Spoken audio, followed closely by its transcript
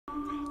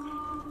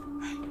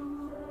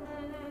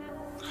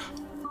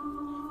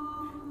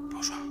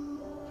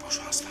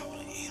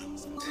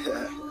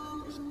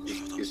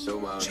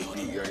You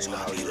already know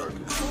how you work.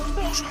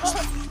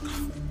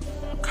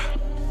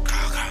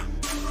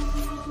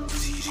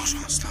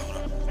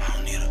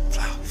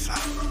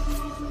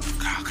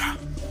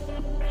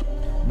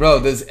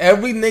 Bro, does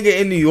every nigga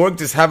in New York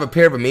just have a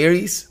pair of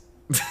Amiris?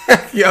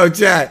 Yo,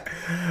 chat.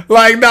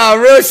 Like, nah,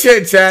 real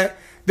shit, chat.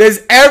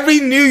 Does every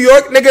New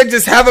York nigga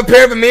just have a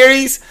pair of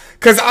Amiris?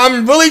 Because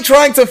I'm really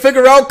trying to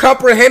figure out,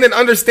 comprehend, and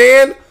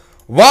understand,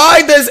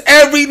 why does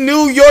every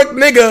New York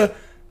nigga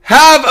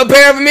have a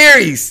pair of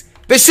Amiris?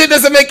 This shit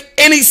doesn't make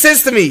any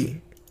sense to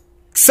me.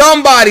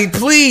 Somebody,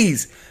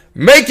 please,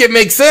 make it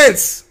make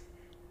sense.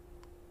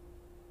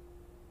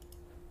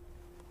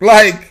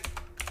 Like,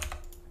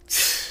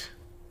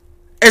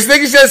 is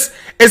niggas just,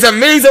 is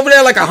Amiris over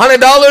there like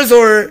 $100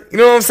 or, you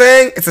know what I'm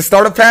saying? It's a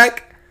starter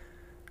pack.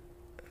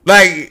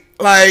 Like,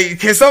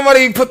 can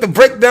somebody put the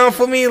breakdown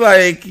for me?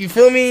 Like, you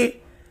feel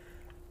me?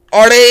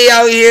 Are they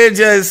out here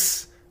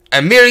just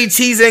Amiri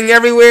teasing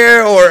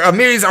everywhere? Or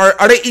Amiris,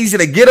 are they easy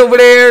to get over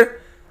there?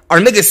 Are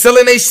niggas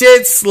selling they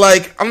shits?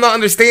 Like, I'm not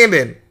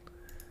understanding.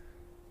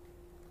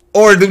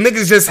 Or do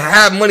niggas just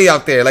have money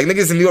out there? Like,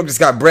 niggas in New York just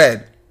got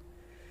bread.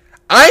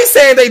 I ain't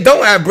saying they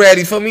don't have bread,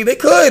 you feel me? They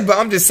could, but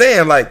I'm just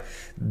saying, like,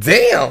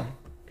 damn.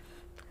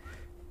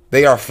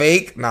 They are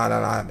fake?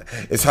 Nah.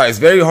 It's hard. It's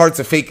very hard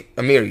to fake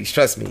Amiris,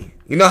 trust me.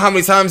 You know how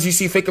many times you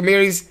see fake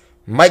Amiris?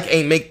 Mike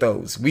ain't make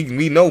those.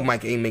 We know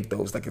Mike ain't make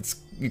those. Like, it's,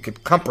 you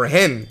could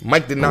comprehend.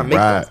 Mike did not make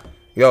those.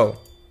 Yo. Look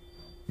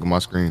at my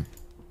screen.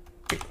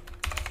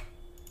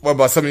 What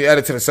about something you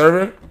added to the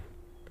server?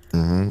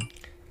 Mm-hmm.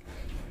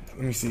 Let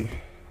me see.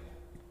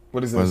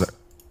 What is this?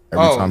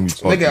 Every time you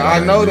talk, nigga,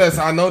 I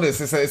know this.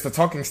 It's the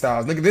talking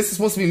styles. Nigga, this is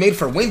supposed to be made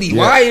for Wendy. Yeah.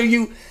 Why are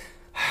you...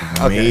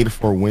 Made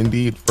for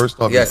Wendy? First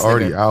off, it's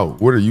already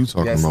out. What are you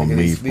talking about? Nigga,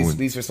 made for Wendy?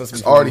 These are supposed to be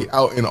it's already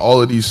out in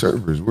all of these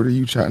servers. What are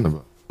you chatting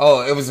about?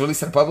 Oh, it was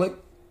released to the public?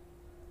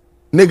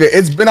 Nigga,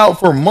 it's been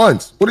out for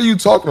months. What are you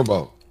talking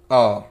about?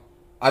 Oh,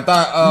 I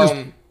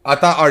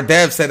thought our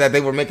dev said that they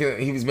were making it,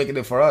 he was making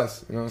it for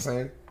us. You know what I'm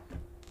saying?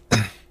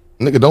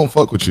 Nigga, don't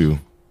fuck with you.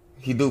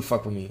 He do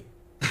fuck with me.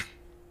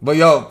 But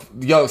yo,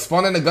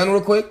 spawn in the gun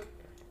real quick.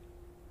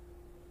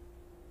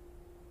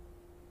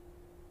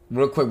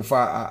 Real quick before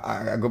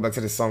I go back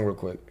to this song real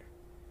quick.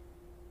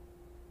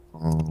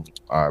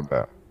 Alright,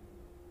 bet.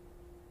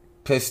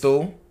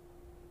 Pistol.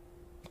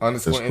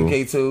 Underscore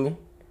MK2.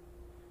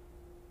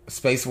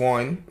 Space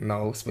 1.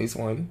 No, space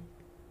 1.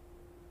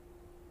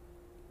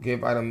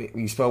 Give item.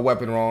 You spell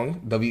weapon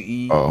wrong.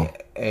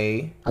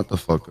 W-E-A. Shut the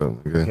fuck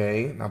up.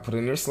 Okay, now put it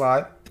in your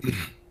slot.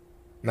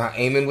 Now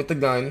aiming with the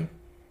gun.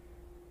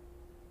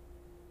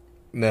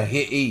 Now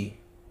hit E.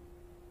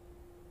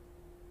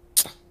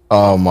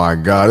 Oh my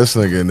god, this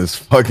nigga in this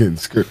fucking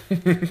script. you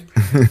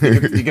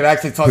can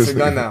actually toss your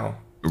gun now.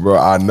 Bro,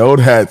 I know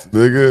that,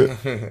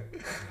 nigga.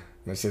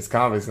 That shit's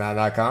calm. It's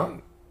not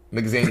calm.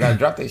 Niggas ain't gotta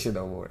drop that shit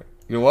no more.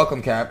 You're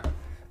welcome, Cap.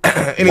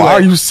 Anyway, why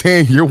are you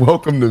saying you're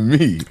welcome to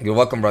me? You're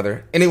welcome,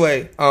 brother.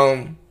 Anyway,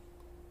 I'm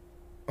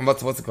about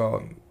to, what's it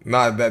called?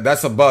 Nah,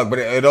 that's a bug, but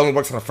it only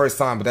works on the first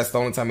time, but that's the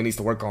only time it needs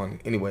to work on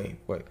anyway.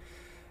 But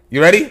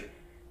you ready?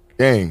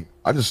 Gang,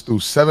 I just threw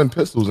 7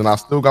 pistols and I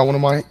still got one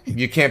of my...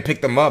 You can't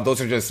pick them up.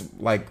 Those are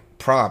just like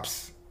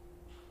props.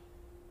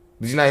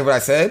 Did you not hear what I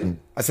said?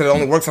 I said it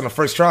only works on the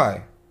first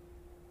try.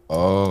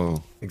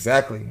 Oh.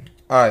 Exactly.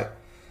 All right.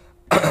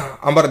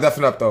 I'm about to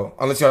deafen up though.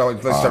 Unless you're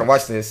trying to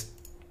watch this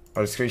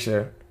or the screen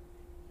share.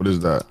 What is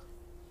that?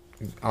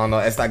 I don't know.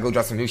 Sdot, go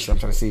drop some new shit. I'm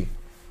trying to see.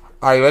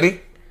 All right, you ready?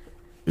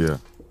 Yeah.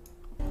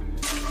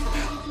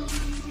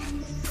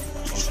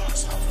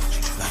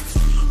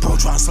 Bro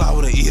trying to slide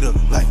with a eater.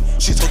 Like,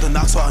 she told the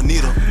knock, so I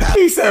need her.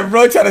 He said,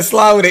 bro trying to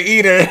slide with an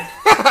eater.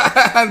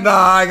 Nah,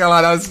 I ain't gonna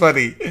lie. That was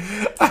funny.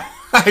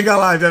 I ain't gonna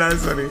lie, that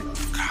was funny.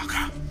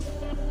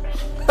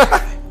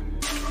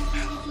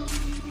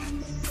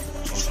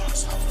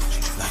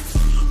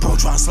 Bro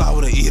tryna slide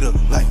with a eater.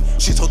 Like,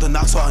 she told the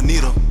knock, so I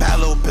need her. Bad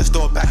little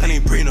pistol, back, I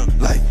ain't bring her.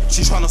 Like,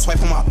 she tryna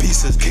swipe on my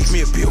pieces. Kick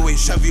me a BOA,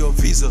 Chevy or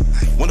Visa.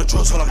 When the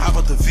drill told him, how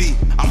about the V?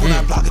 I'm on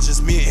that block, it's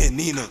just me and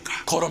Nina.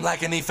 Caught him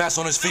lacking, he fast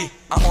on his feet.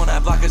 I'm on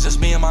that block, it's just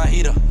me and my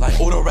heater. Like,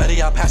 order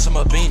ready, I pass him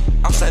a bean.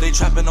 I'm steady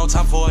trapping, no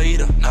time for a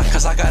eater. Nah,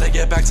 cause I gotta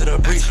get back to the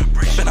breach.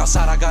 Been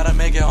outside, I gotta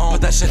make it home.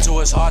 Put that shit to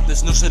his heart,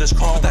 this new shit is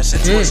chrome. Put that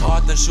shit to his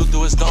heart, then shoot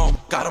through his dome.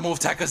 Gotta move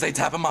tack, cause they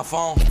tapping my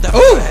phone. That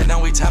head,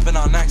 now we tapping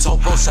our neck. So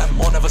bro said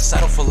more, never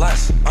settle for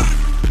less.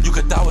 You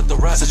could die with the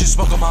rest. Since you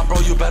smoke on my bro,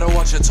 you better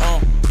watch your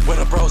tone. Where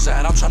the bros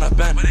at? I'm tryna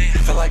bend.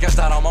 Feel like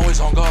Sdot, I'm always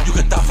on go. You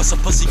can die for some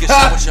pussy, get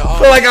shot with your hoe.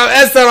 Feel like I'm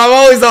Sdot, I'm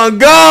always on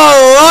go.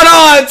 Hold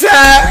on,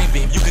 Chad.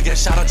 Green beam, you could get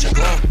shot out your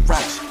glove.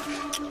 Rackz.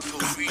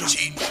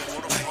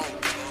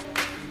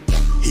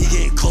 He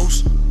getting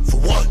close. For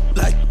what?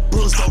 Like,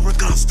 bullets don't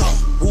rip on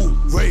stuff. Woo,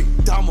 Ray,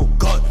 Damo,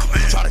 gun.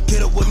 Try to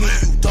get up with me,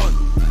 you done.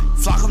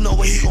 Flock him, no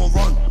way he gon'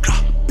 run.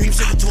 Beam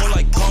sticking to her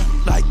like gum.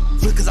 Like,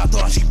 cause I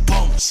thought she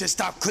bum. Shit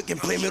stop quick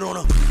and blame it on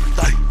her.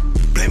 Like,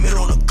 blame it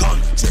on a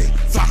gun. Say,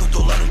 flock him,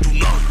 don't let him do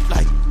none.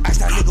 Like, ask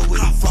that nigga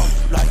where he from.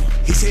 Like,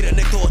 he say that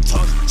nigga throw a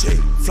tongue. Say,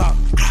 flock,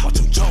 watch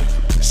him jump.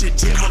 Shit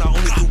jam when I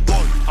only do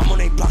one. I'm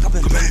on a block, I've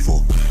been ready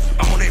for.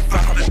 I'm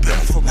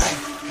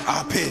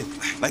I appeared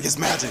like it's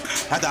magic.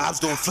 Had the ops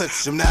doing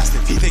flips,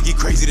 gymnastics. He think he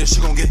crazy, this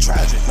shit gon' get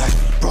tragic. Like,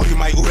 bro, you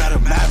might ooh out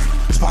of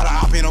maverick. Spot a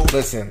op in a.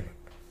 Listen,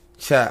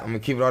 chat, I'm gonna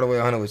keep it all the way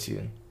 100 with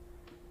you.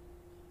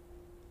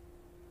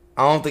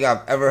 I don't think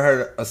I've ever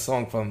heard a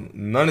song from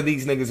none of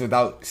these niggas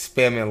without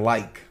spamming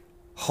like.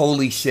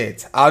 Holy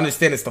shit. I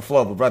understand it's the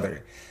flow, but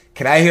brother,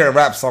 can I hear a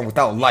rap song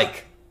without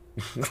like?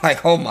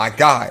 Like, oh my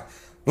God.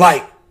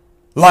 Like,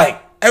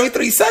 every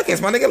 3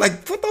 seconds, my nigga,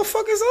 like, what the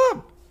fuck is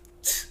up?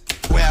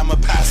 Where I'ma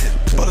pass it,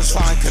 but it's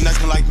fine,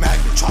 connecting like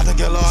magnet. Tried to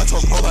get low, I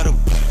told bro, let him.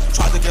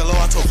 Tried to get low,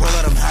 I told bro,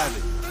 let him have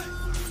it.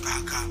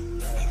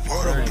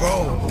 Word up,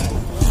 bro.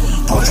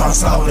 Bro tryna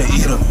slide with an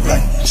eater.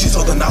 Like, she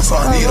told the knock, so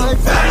I need her.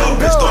 Bad little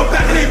bitch, throw it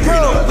back in the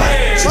arena.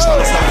 Like, she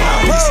tryna slide with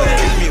my pizza.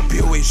 Give me a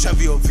BOA,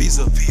 Chevy or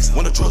Visa.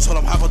 When the drugs told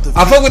him, how about the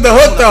I fuck with the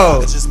hook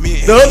though.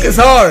 The hook is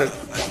hard.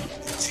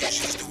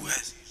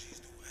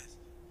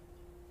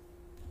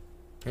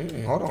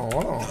 Hold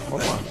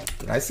on.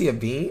 Did I see a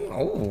beam?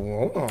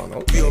 Oh, hold on.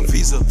 Okay.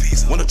 Visa.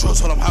 When the drugs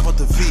told him, how about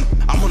the V?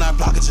 I'm on that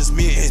block, it's just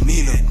me and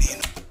Nina.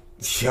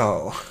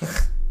 Yo.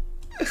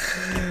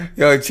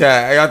 Yo,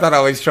 chat. I thought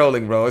I was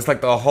trolling, bro. It's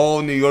like the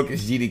whole New York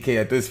is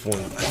GDK at this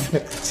point.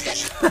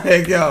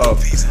 Like, yo.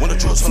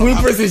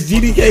 Sweepers is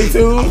GDK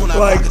too?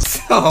 Like,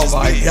 oh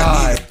my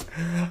God.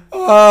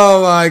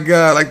 Oh my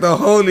God. Like, the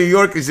whole New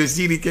York is just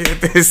GDK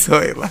at this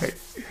point.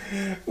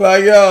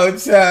 Like, yo,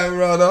 chat,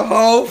 bro. The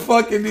whole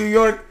fucking New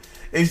York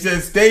is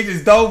just, they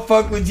just don't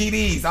fuck with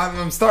GDs.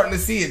 I'm starting to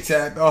see it,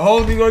 chat. The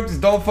whole New York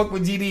just don't fuck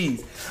with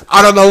GDs.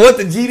 I don't know what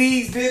the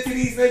GDs did to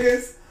these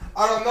niggas.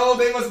 I don't know.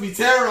 They must be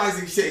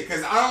terrorizing shit.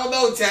 Because I don't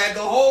know, chat.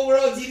 The whole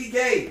world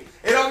GDK.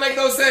 It don't make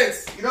no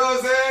sense. You know what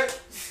I'm saying?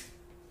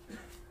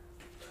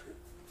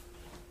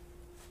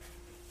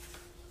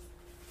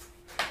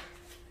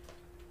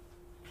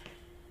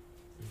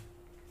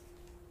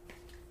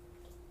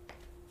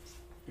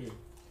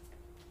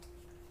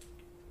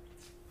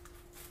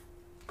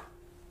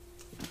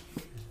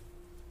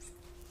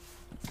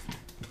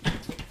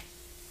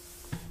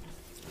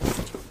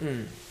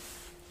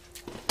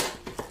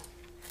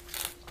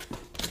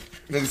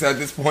 Niggas at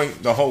this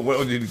point, the whole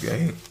world did the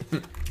game.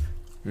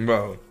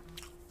 Bro.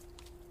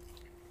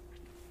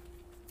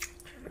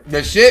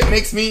 The shit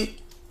makes me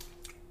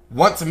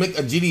want to make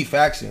a GD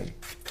faction.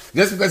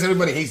 Just because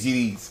everybody hates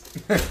GDs.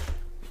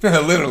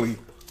 Literally.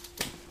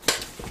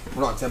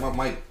 Hold on, tap my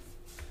mic.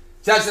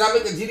 Chat, should I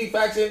make a GD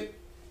faction?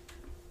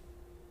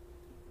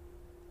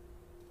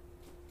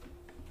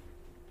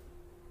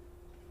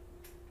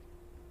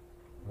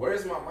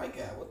 Where's my mic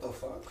at? What the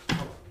fuck?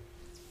 Hold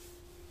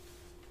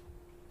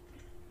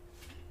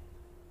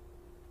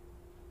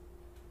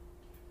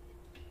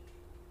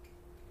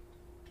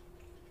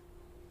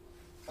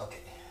on. Okay,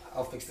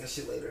 I'll fix that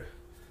shit later.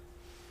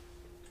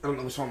 I don't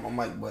know what's wrong with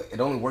my mic, but it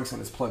only works when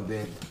it's plugged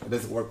in. It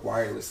doesn't work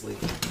wirelessly.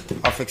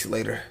 I'll fix it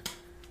later.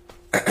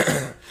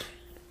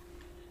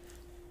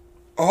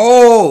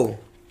 Oh!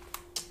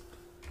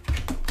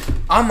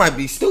 I might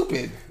be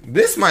stupid.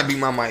 This might be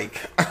my mic.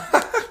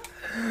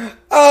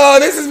 Oh,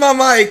 this is my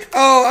mic.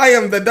 Oh, I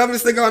am the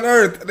dumbest thing on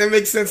earth. That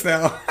makes sense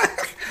now.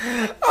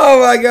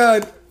 Oh my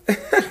God.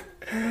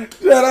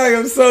 That I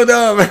am so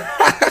dumb.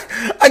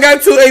 I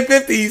got 2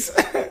 850s.